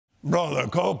Brother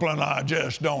Copeland, I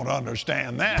just don't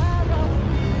understand that.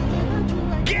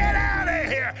 Get out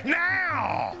of here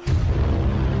now!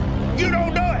 You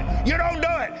don't do it. You don't do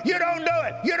it. You don't do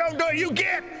it. You don't do it. You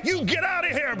get out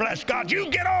of here, bless God.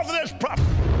 You get off of this property.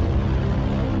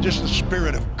 Just the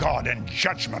Spirit of God and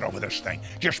judgment over this thing.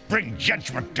 Just bring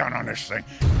judgment down on this thing.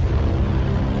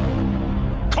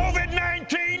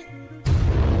 COVID-19,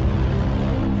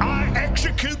 I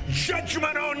execute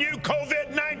judgment on you,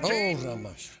 COVID-19. Oh,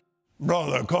 Ramash.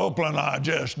 Brother Copeland, I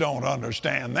just don't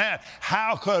understand that.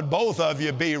 How could both of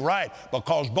you be right?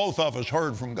 Because both of us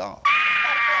heard from God.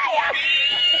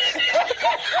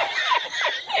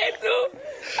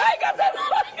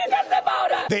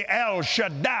 The El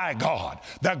Shaddai God,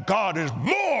 that God is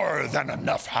more than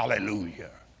enough.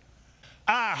 Hallelujah.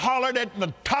 I hollered at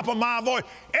the top of my voice,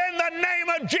 in the name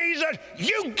of Jesus,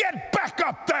 you get back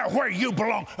up there where you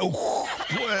belong. What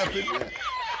happened?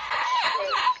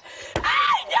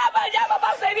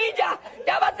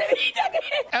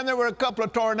 And there were a couple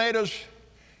of tornadoes,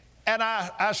 and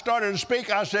I started to speak.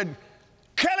 I said,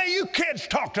 Kelly, you kids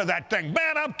talk to that thing.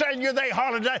 Man, I'm telling you, they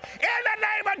hollered, in the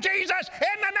name of Jesus,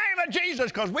 in the name of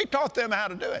Jesus, because we taught them how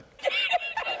to do it.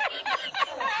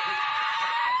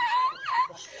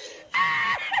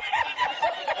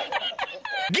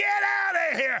 Get out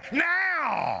of here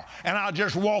now! And I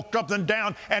just walked up and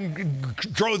down and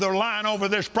drove the line over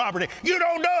this property. You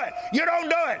don't do it. You don't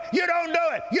do it. You don't do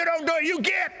it. You don't do it.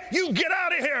 You get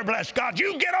out of here, bless God.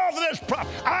 You get off of this property.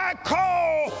 I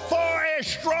call for a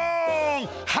strong,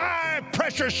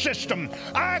 high-pressure system.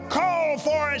 I call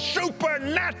for a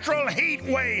supernatural heat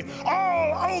wave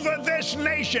all over this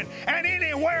nation and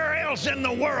anywhere else in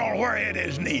the world where it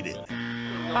is needed.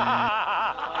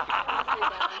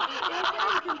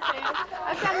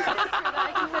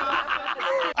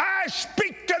 I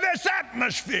speak to this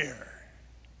atmosphere.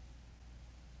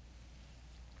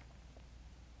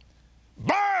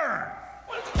 Burn!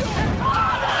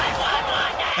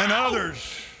 And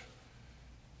others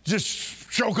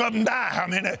just choke up and die. I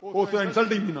mean, oh, so you're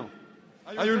insulting me now.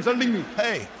 Are you insulting me?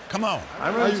 Hey, come on.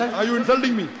 Are you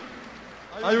insulting me?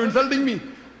 Are you insulting me?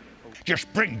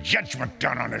 Just bring judgment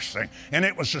down on this thing. And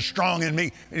it was so strong in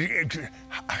me.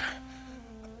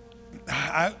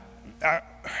 I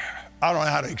don't know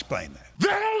how to explain that. The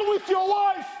hell with your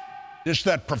wife! Just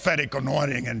that prophetic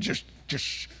anointing and just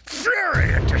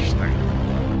fury at this thing.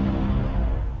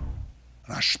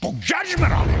 And I spoke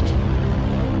judgment on it.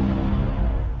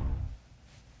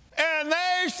 And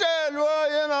they said, well,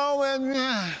 you know,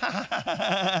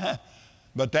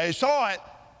 but they saw it.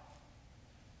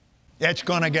 It's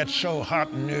going to get so hot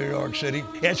in New York City.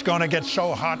 It's going to get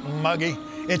so hot and muggy.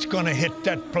 It's going to hit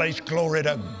that place, glory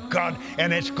to God,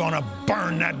 and it's going to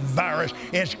burn that virus.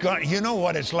 You know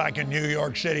what it's like in New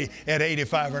York City at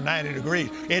 85 or 90 degrees.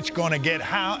 It's going to get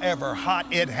however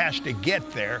hot it has to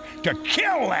get there to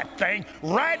kill that thing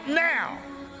right now.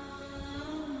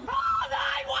 Call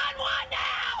 911 now!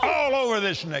 All over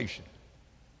this nation.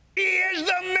 He is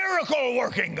the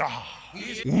miracle-working God.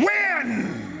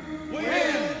 When?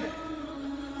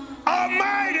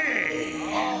 Almighty,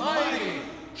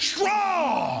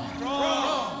 strong,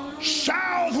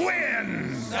 south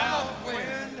wind,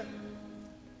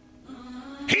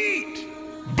 heat,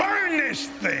 burn this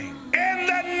thing in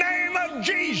the name of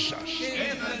Jesus.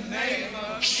 In the name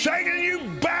of Satan, you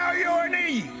bow your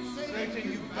knees.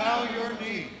 Satan, you bow your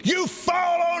knees. You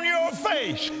fall on your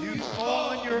face. You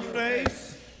fall on your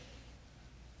face.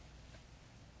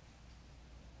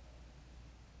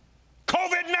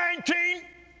 COVID-19.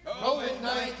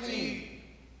 COVID-19.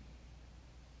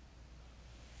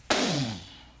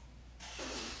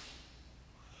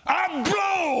 I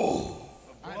blow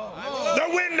the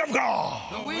wind of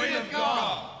God. The wind of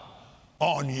God.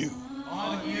 On you.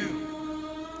 On you.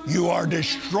 You are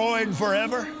destroyed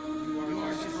forever. You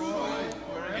are destroyed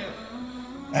forever.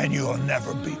 And you'll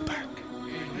never be back.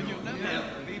 And you'll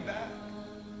never be back.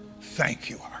 Thank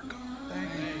you, our God. Thank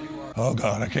you, our God. Oh,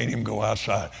 God, I can't even go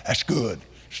outside. That's good.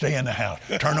 Stay in the house.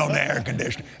 Turn on the air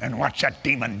conditioner and watch that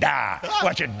demon die.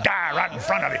 Watch it die right in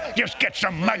front of you. Just get so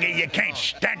muggy you can't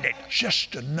stand it.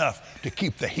 Just enough to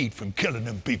keep the heat from killing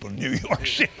them people in New York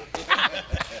City.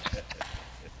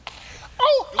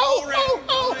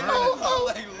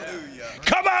 Hallelujah.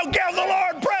 Come on, give the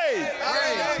Lord praise.